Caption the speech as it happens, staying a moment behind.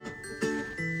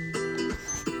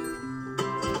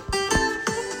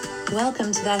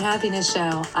Welcome to That Happiness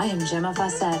Show. I am Gemma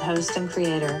Fawcett, host and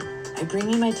creator. I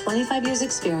bring you my 25 years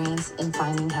experience in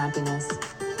finding happiness.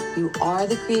 You are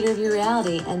the creator of your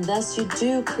reality, and thus you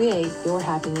do create your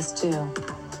happiness too.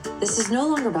 This is no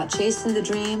longer about chasing the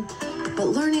dream, but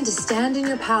learning to stand in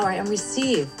your power and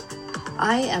receive.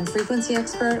 I am frequency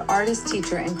expert, artist,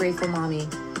 teacher, and grateful mommy,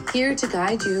 here to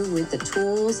guide you with the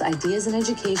tools, ideas, and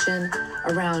education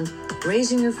around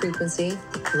raising your frequency,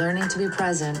 learning to be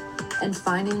present, and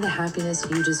finding the happiness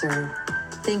you deserve.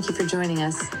 Thank you for joining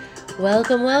us.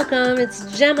 Welcome.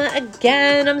 It's Gemma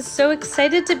again. I'm so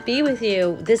excited to be with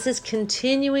you. This is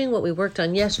continuing what we worked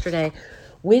on yesterday,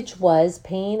 which was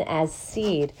pain as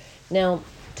seed. Now,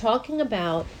 talking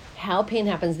about how pain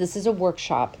happens, this is a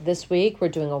workshop. This week, we're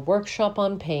doing a workshop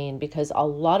on pain because a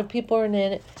lot of people are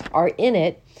in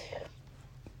it.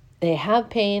 They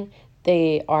have pain.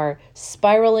 They are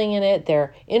spiraling in it.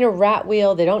 They're in a rat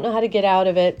wheel. They don't know how to get out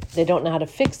of it. They don't know how to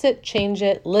fix it, change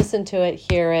it, listen to it,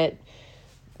 hear it.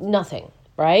 Nothing,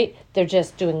 right? They're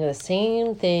just doing the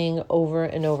same thing over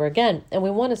and over again. And we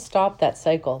want to stop that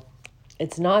cycle.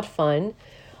 It's not fun.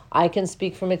 I can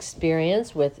speak from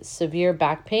experience with severe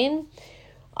back pain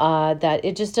that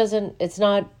it just doesn't, it's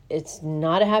not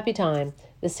a happy time.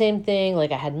 The same thing,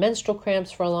 like I had menstrual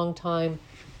cramps for a long time.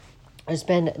 There's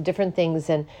been different things.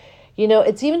 And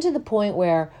it's even to the point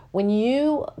where when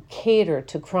you cater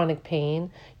to chronic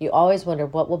pain, you always wonder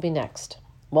what will be next.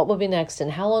 What will be next,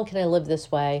 and how long can I live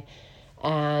this way?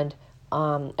 And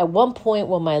at one point,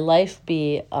 will my life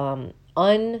be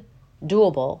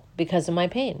undoable because of my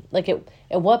pain? Like at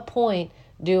what point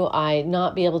do I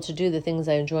not be able to do the things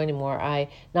I enjoy anymore? I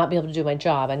not be able to do my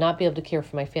job. I not be able to care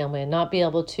for my family. I not be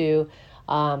able to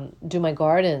do my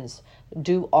gardens,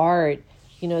 do art.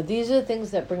 These are the things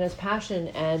that bring us passion,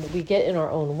 and we get in our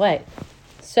own way.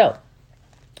 So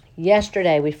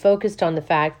yesterday we focused on the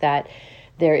fact that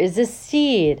there is a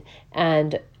seed,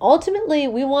 and ultimately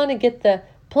we want to get the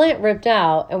plant ripped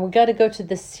out, and we got to go to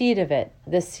the seed of it.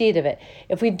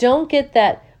 If we don't get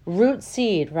that root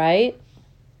seed, right,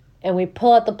 and we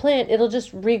pull out the plant, it'll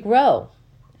just regrow.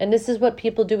 And this is what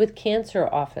people do with cancer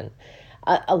often.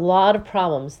 A lot of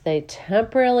problems, they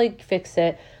temporarily fix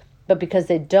it, but because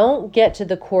they don't get to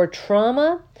the core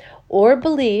trauma or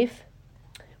belief,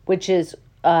 which is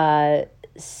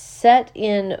set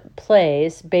in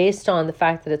place based on the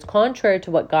fact that it's contrary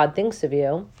to what God thinks of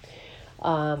you,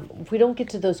 if we don't get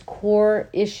to those core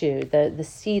issues, the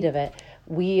seed of it,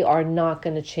 we are not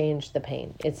going to change the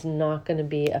pain. It's not going to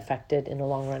be affected in the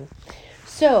long run.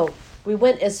 So we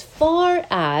went as far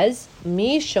as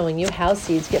me showing you how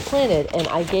seeds get planted. And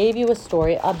I gave you a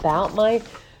story about my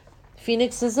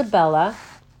Phoenix Isabella,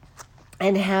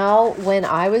 and how when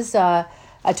I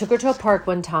took her to a park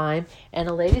one time and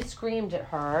a lady screamed at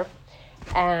her,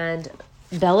 and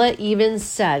Bella even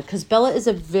said, because Bella is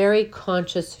a very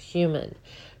conscious human,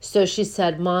 so she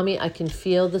said, "Mommy, I can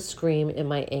feel the scream in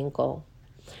my ankle."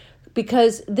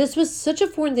 Because this was such a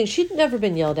foreign thing. She'd never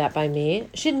been yelled at by me.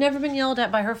 She'd never been yelled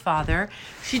at by her father.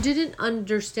 She didn't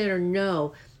understand or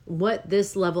know what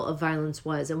this level of violence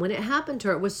was. And when it happened to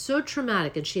her, it was so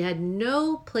traumatic, and she had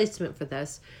no placement for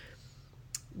this.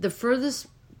 The furthest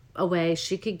away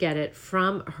she could get it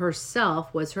from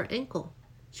herself was her ankle.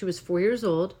 She was 4 years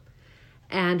old.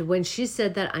 And when she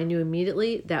said that, I knew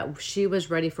immediately that she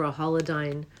was ready for a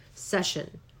holodyne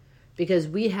session, because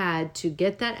we had to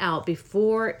get that out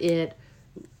before it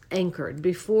anchored,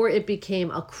 before it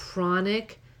became a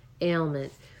chronic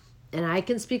ailment. And I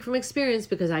can speak from experience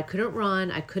because I couldn't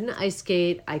run, I couldn't ice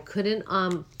skate, I couldn't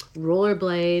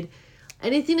rollerblade,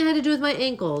 anything that had to do with my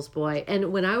ankles, boy.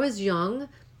 And when I was young,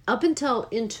 up until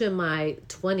into my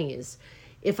 20s,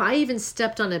 if I even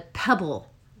stepped on a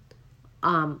pebble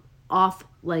off,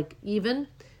 like even,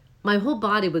 my whole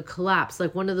body would collapse,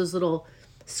 like one of those little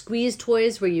squeeze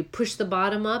toys where you push the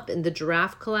bottom up and the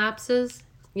giraffe collapses.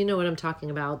 You know what I'm talking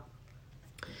about.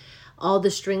 All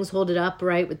the strings hold it up,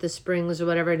 right, with the springs or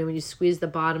whatever, and then when you squeeze the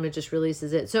bottom, it just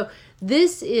releases it. So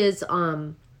this is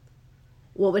what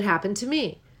would happen to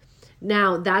me.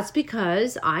 Now, that's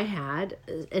because I had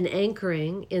an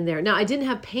anchoring in there. Now, I didn't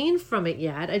have pain from it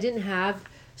yet. I didn't have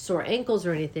sore ankles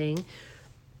or anything,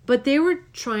 but they were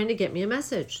trying to get me a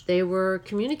message. They were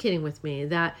communicating with me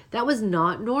that was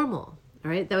not normal, all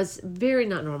right? That was very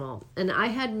not normal. And I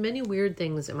had many weird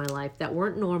things in my life that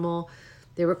weren't normal.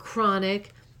 They were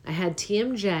chronic. I had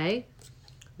TMJ.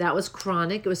 That was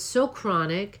chronic. It was so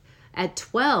chronic at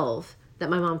 12 that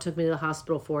my mom took me to the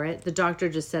hospital for it. The doctor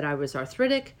just said I was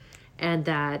arthritic and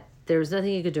that there was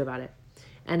nothing you could do about it.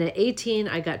 And at 18,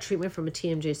 I got treatment from a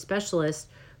TMJ specialist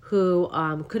who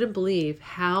couldn't believe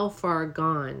how far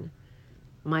gone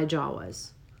my jaw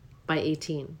was by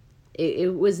 18.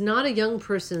 It was not a young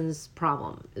person's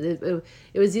problem. It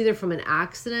was either from an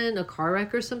accident, a car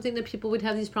wreck or something that people would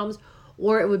have these problems,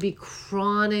 or it would be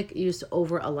chronic use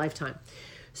over a lifetime.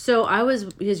 So I was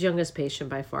his youngest patient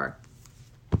by far.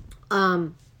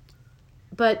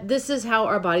 But this is how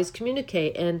our bodies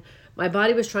communicate. And my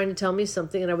body was trying to tell me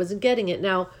something and I wasn't getting it.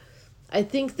 Now, I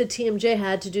think the TMJ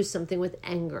had to do something with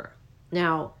anger.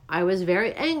 Now, I was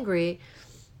very angry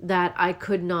that I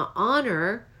could not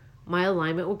honor my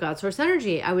alignment with God's source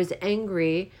energy. I was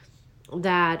angry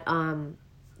that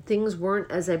things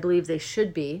weren't as I believe they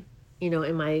should be,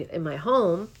 in my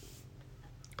home.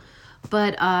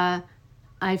 But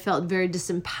I felt very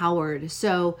disempowered.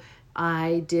 So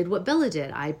I did what Bella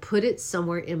did. I put it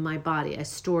somewhere in my body. I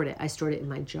stored it. I stored it in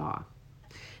my jaw.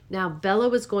 Now, Bella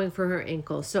was going for her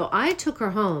ankle. So I took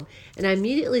her home and I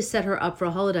immediately set her up for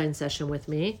a holodyne session with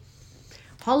me.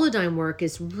 Holodyne work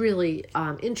is really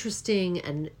interesting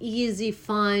and easy,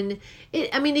 fun.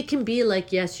 It can be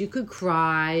like, yes, you could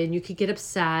cry and you could get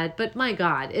upset, but my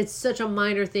God, it's such a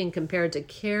minor thing compared to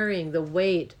carrying the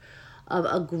weight of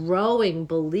a growing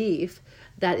belief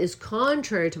that is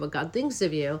contrary to what God thinks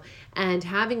of you and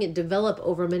having it develop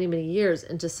over many, many years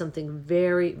into something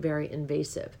very, very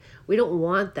invasive. We don't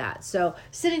want that. So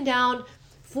sitting down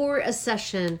for a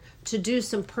session to do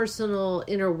some personal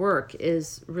inner work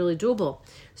is really doable.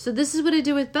 So this is what I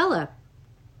did with Bella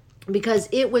because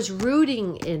it was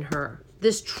rooting in her.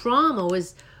 This trauma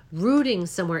was rooting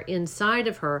somewhere inside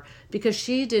of her because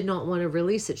she did not want to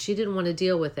release it. She didn't want to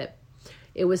deal with it.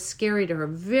 It was scary to her,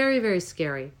 very, very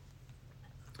scary.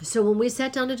 So when we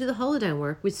sat down to do the holodyne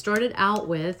work, we started out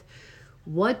with,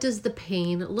 what does the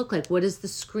pain look like? What does the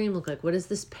scream look like? What does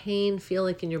this pain feel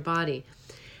like in your body?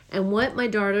 And what my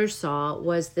daughter saw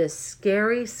was this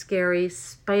scary, scary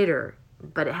spider,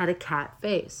 but it had a cat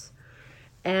face.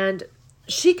 And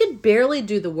she could barely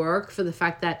do the work for the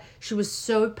fact that she was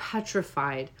so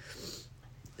petrified.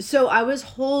 So I was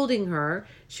holding her.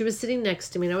 She was sitting next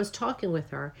to me and I was talking with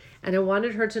her. And I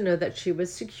wanted her to know that she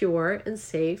was secure and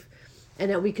safe and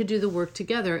that we could do the work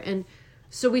together. And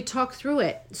so we talked through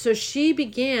it. So she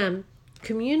began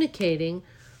communicating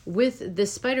with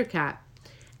this spider cat.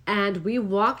 And we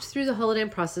walked through the holodyne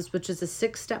process, which is a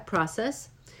 6-step process.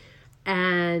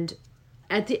 And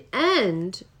at the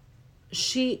end,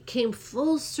 she came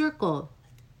full circle,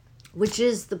 which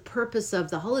is the purpose of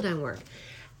the holodyne work.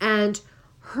 And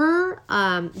her,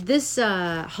 this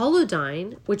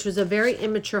holodyne, which was a very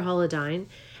immature holodyne,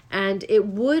 and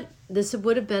this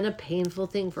would have been a painful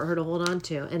thing for her to hold on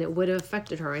to, and it would have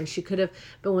affected her. And she could have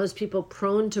been one of those people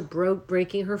prone to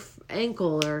breaking her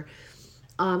ankle or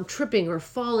tripping or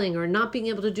falling or not being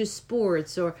able to do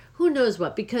sports or who knows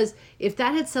what. Because if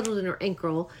that had settled in her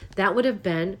ankle, that would have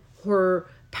been her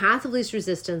path of least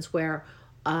resistance where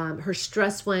her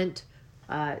stress went,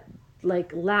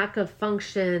 like lack of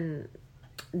function,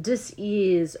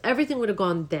 dis-ease, everything would have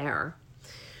gone there.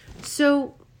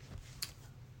 So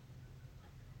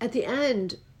at the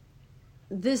end,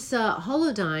 this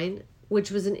holodyne, which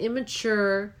was an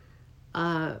immature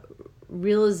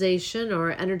realization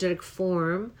or energetic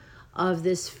form of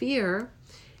this fear,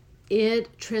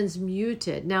 it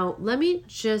transmuted. Now, let me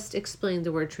just explain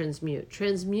the word transmute.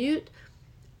 Transmute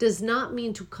does not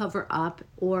mean to cover up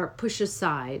or push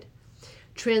aside.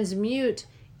 Transmute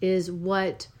is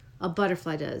what a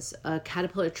butterfly does. A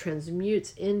caterpillar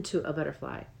transmutes into a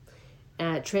butterfly.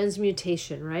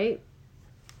 Transmutation, right?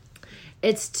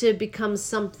 It's to become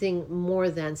something more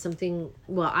than something.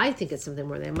 Well, I think it's something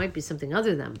more than. It might be something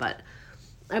other than, but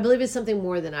I believe it's something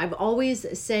more than. I've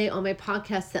always say on my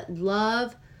podcast that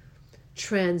love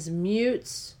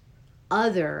transmutes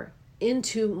other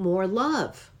into more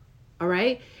love. All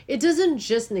right? It doesn't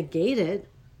just negate it.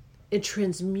 It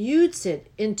transmutes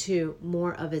it into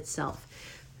more of itself.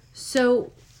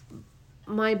 So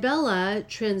my Bella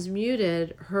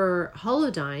transmuted her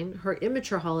holodyne, her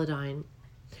immature holodyne,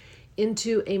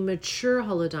 into a mature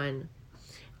holodyne.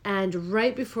 And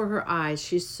right before her eyes,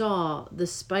 she saw the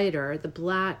spider, the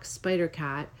black spider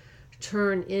cat,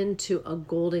 turn into a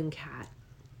golden cat.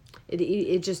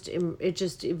 It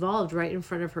just evolved right in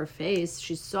front of her face.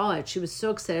 She saw it. She was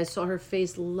so excited. I saw her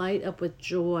face light up with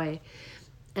joy.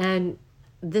 And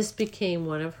this became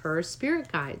one of her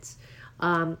spirit guides.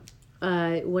 One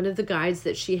of the guides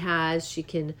that she has, she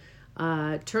can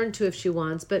turn to if she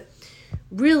wants. But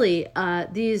really,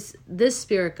 this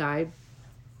spirit guide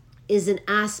is an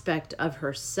aspect of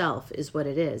herself, is what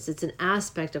it is. It's an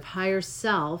aspect of higher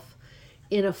self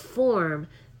in a form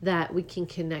that we can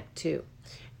connect to.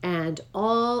 And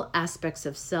all aspects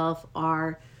of self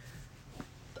are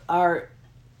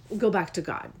go back to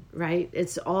God, right?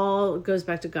 It's all goes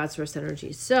back to God's source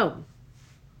energy. So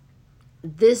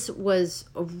this was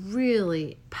a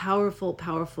really powerful,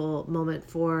 powerful moment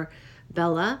for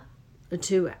Bella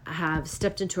to have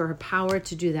stepped into her power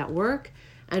to do that work,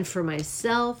 and for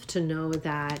myself to know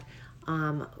that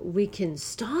we can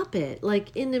stop it.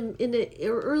 Like in the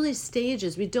early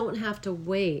stages, we don't have to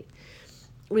wait.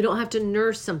 We don't have to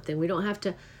nurse something. We don't have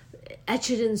to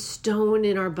etch it in stone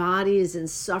in our bodies and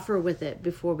suffer with it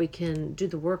before we can do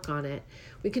the work on it.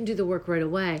 We can do the work right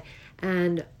away.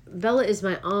 And Bella is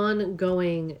my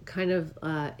ongoing kind of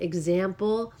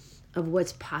example of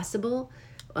what's possible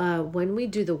when we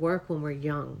do the work when we're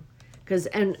young.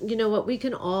 And you know what, we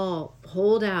can all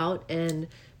hold out and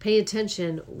pay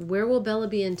attention. Where will Bella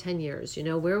be in 10 years? You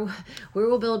know, where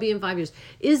will Bella be in 5 years?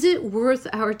 Is it worth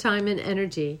our time and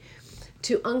energy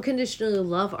to unconditionally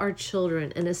love our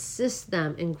children and assist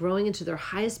them in growing into their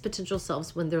highest potential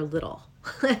selves when they're little?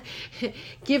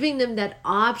 Giving them that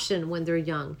option when they're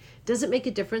young. Does it make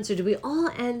a difference, or do we all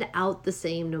end out the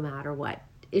same no matter what?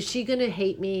 Is she going to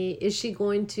hate me? Is she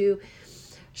going to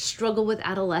struggle with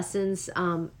adolescence?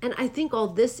 And I think all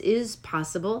this is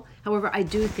possible. However, I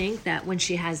do think that when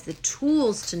she has the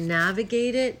tools to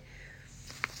navigate it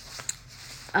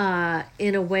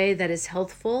in a way that is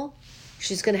healthful,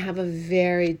 she's going to have a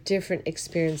very different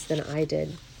experience than I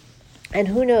did. And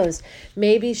who knows,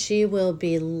 maybe she will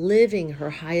be living her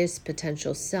highest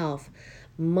potential self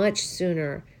much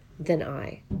sooner than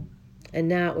I. And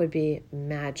that would be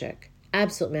magic,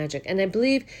 absolute magic. And I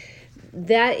believe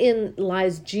that in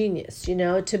lies genius, you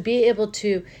know, to be able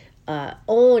to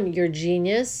own your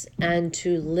genius and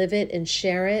to live it and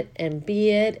share it and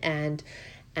be it and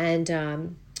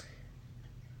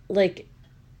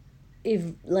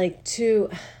to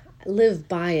live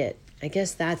by it. I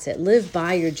guess that's it. Live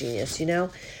by your genius, you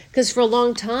know, because for a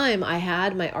long time I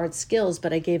had my art skills,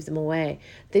 but I gave them away.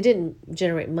 They didn't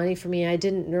generate money for me. I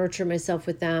didn't nurture myself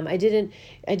with them. I didn't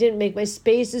make my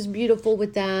spaces beautiful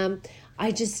with them. I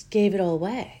just gave it all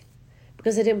away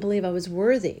because I didn't believe I was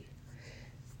worthy.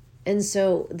 And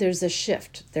so there's a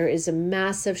shift. There is a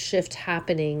massive shift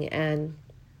happening, and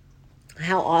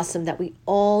how awesome that we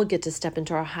all get to step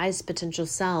into our highest potential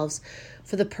selves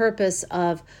for the purpose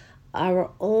of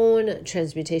our own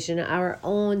transmutation, our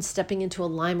own stepping into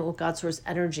alignment with God's source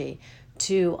energy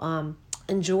to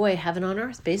enjoy heaven on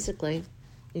earth, basically,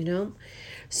 you know?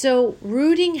 So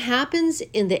rooting happens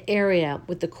in the area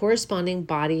with the corresponding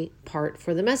body part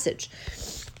for the message.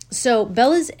 So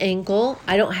Bella's ankle,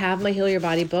 I don't have my Heal Your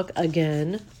Body book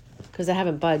again, because I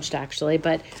haven't budged actually,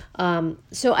 but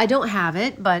so I don't have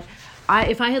it, but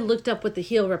if I had looked up what the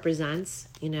heel represents,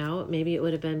 you know, maybe it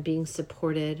would have been being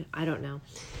supported. I don't know.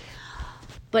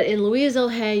 But in Louise L.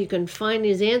 Hay, you can find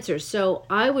these answers. So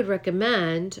I would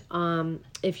recommend,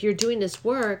 if you're doing this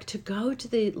work, to go to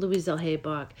the Louise L. Hay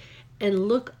book and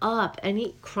look up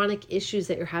any chronic issues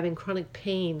that you're having, chronic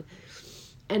pain,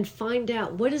 and find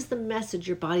out what is the message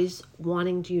your body's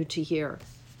wanting you to hear.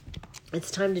 It's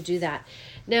time to do that.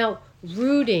 Now,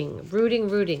 rooting.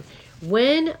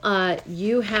 When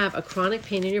you have a chronic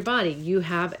pain in your body, you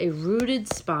have a rooted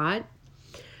spot.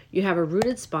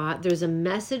 There's a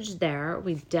message there.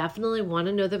 We definitely want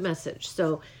to know the message.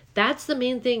 So that's the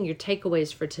main thing, your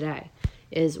takeaways for today,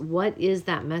 is what is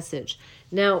that message?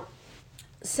 Now,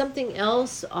 something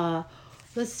else,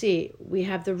 let's see, we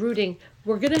have the rooting.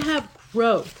 We're going to have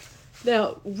growth.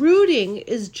 Now, rooting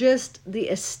is just the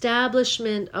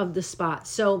establishment of the spot.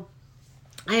 So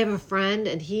I have a friend,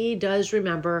 and he does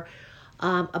remember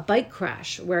a bike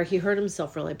crash where he hurt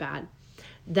himself really bad.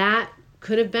 That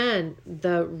could have been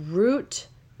the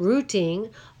rooting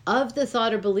of the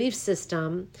thought or belief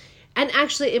system. And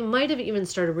actually, it might have even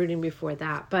started rooting before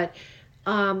that. But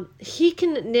he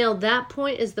can nail that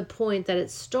point as the point that it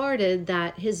started,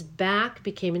 that his back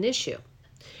became an issue.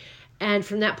 And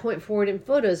from that point forward in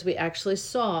photos, we actually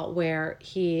saw where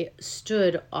he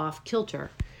stood off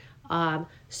kilter.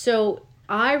 So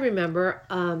I remember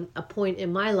a point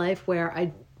in my life where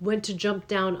I went to jump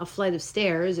down a flight of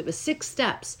stairs. It was 6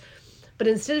 steps. But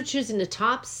instead of choosing the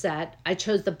top set, I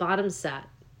chose the bottom set.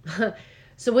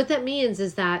 So what that means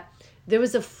is that there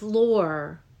was a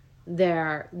floor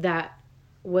there that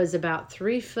was about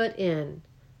 3 foot in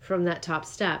from that top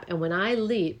step. And when I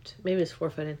leaped, maybe it was 4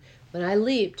 foot in, when I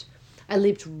leaped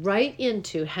right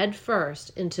into, head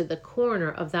first, into the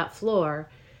corner of that floor,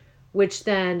 which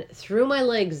then threw my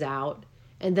legs out,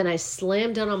 and then I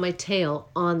slammed down on my tail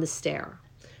on the stair.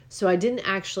 So I didn't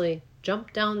actually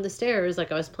jump down the stairs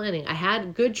like I was planning. I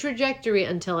had good trajectory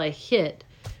until I hit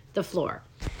the floor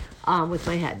with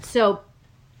my head. So,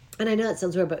 and I know that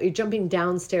sounds weird, but you're jumping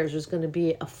downstairs, there's going to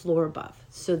be a floor above.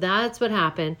 So that's what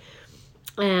happened.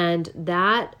 And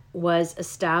that was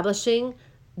establishing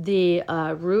the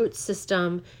root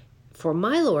system for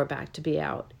my lower back to be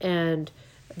out. And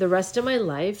the rest of my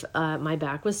life, my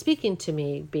back was speaking to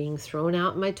me, being thrown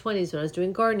out in my 20s when I was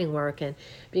doing gardening work and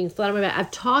being flat on my back.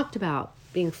 I've talked about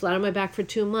being flat on my back for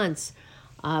 2 months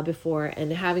before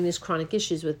and having these chronic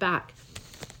issues with back.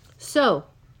 So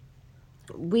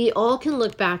we all can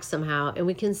look back somehow and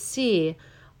we can see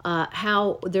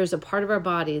how there's a part of our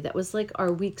body that was like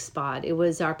our weak spot. It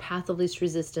was our path of least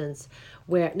resistance,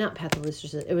 not path of least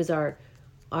resistance, it was our,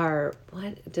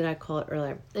 what did I call it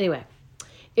earlier? Anyway,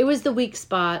 it was the weak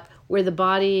spot where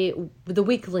the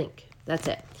weak link, that's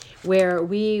it, where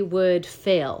we would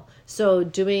fail. So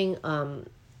doing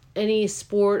any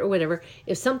sport or whatever,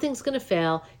 if something's going to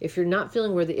fail, if you're not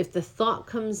feeling worthy, if the thought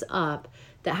comes up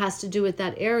that has to do with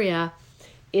that area,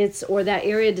 or that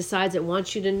area decides it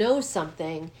wants you to know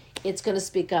something, it's going to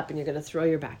speak up and you're going to throw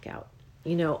your back out.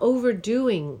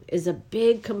 Overdoing is a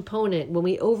big component. When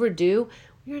we overdo,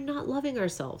 we are not loving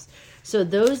ourselves. So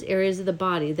those areas of the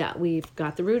body that we've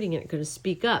got the rooting in are going to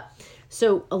speak up.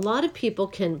 So a lot of people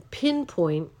can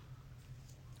pinpoint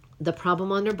the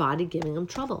problem on their body giving them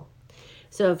trouble.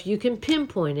 So if you can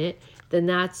pinpoint it, then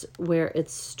that's where it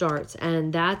starts.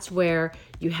 And that's where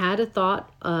you had a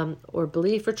thought or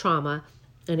belief or trauma,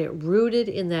 and it rooted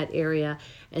in that area,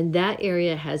 and that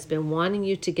area has been wanting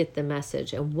you to get the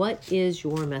message. And what is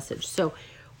your message? So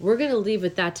we're going to leave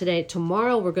with that today.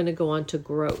 Tomorrow we're going to go on to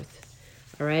growth.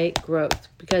 All right, growth.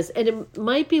 And it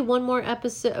might be one more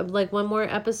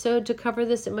episode to cover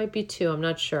this. It might be 2. I'm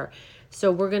not sure.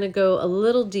 So we're going to go a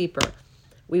little deeper.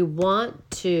 We want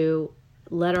to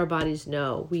let our bodies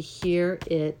know we hear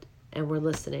it and we're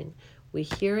listening. We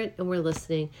hear it and we're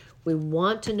listening. We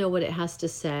want to know what it has to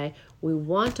say. We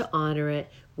want to honor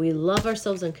it. We love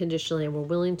ourselves unconditionally, and we're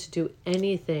willing to do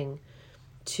anything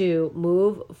to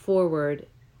move forward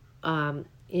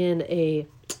in a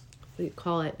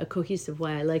cohesive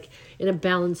way, like in a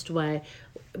balanced way.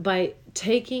 By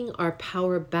taking our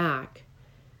power back,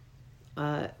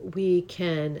 we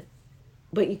can,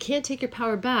 but you can't take your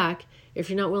power back if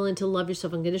you're not willing to love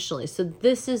yourself unconditionally. So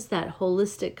this is that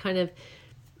holistic kind of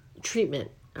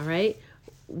treatment, all right?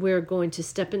 We're going to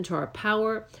step into our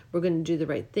power. We're going to do the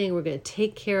right thing. We're going to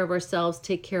take care of ourselves,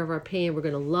 take care of our pain. We're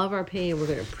going to love our pain. We're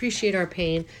going to appreciate our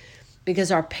pain,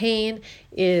 because our pain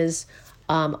is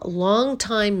long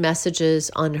time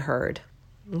messages unheard.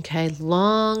 Okay,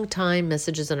 long time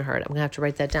messages unheard. I'm going to have to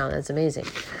write that down. That's amazing.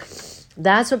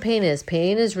 That's what pain is.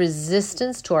 Pain is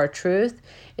resistance to our truth.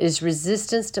 It is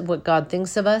resistance to what God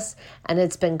thinks of us. And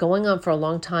it's been going on for a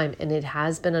long time, and it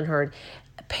has been unheard.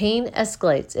 Pain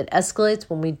escalates. It escalates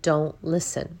when we don't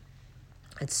listen.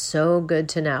 It's so good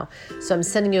to know. So I'm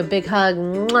sending you a big hug.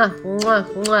 Mwah, mwah,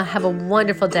 mwah. Have a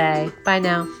wonderful day. Bye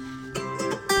now.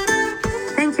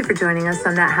 Thank you for joining us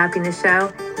on That Happiness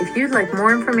Show. If you'd like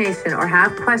more information or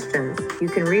have questions, you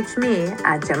can reach me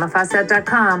at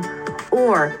GemmaFawcett.com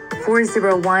or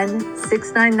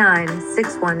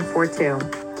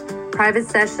 401-699-6142. Private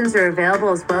sessions are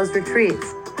available as well as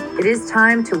retreats. It is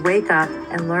time to wake up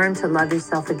and learn to love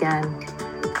yourself again.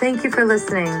 Thank you for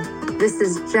listening. This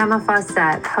is Gemma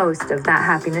Fawcett, host of That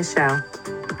Happiness Show.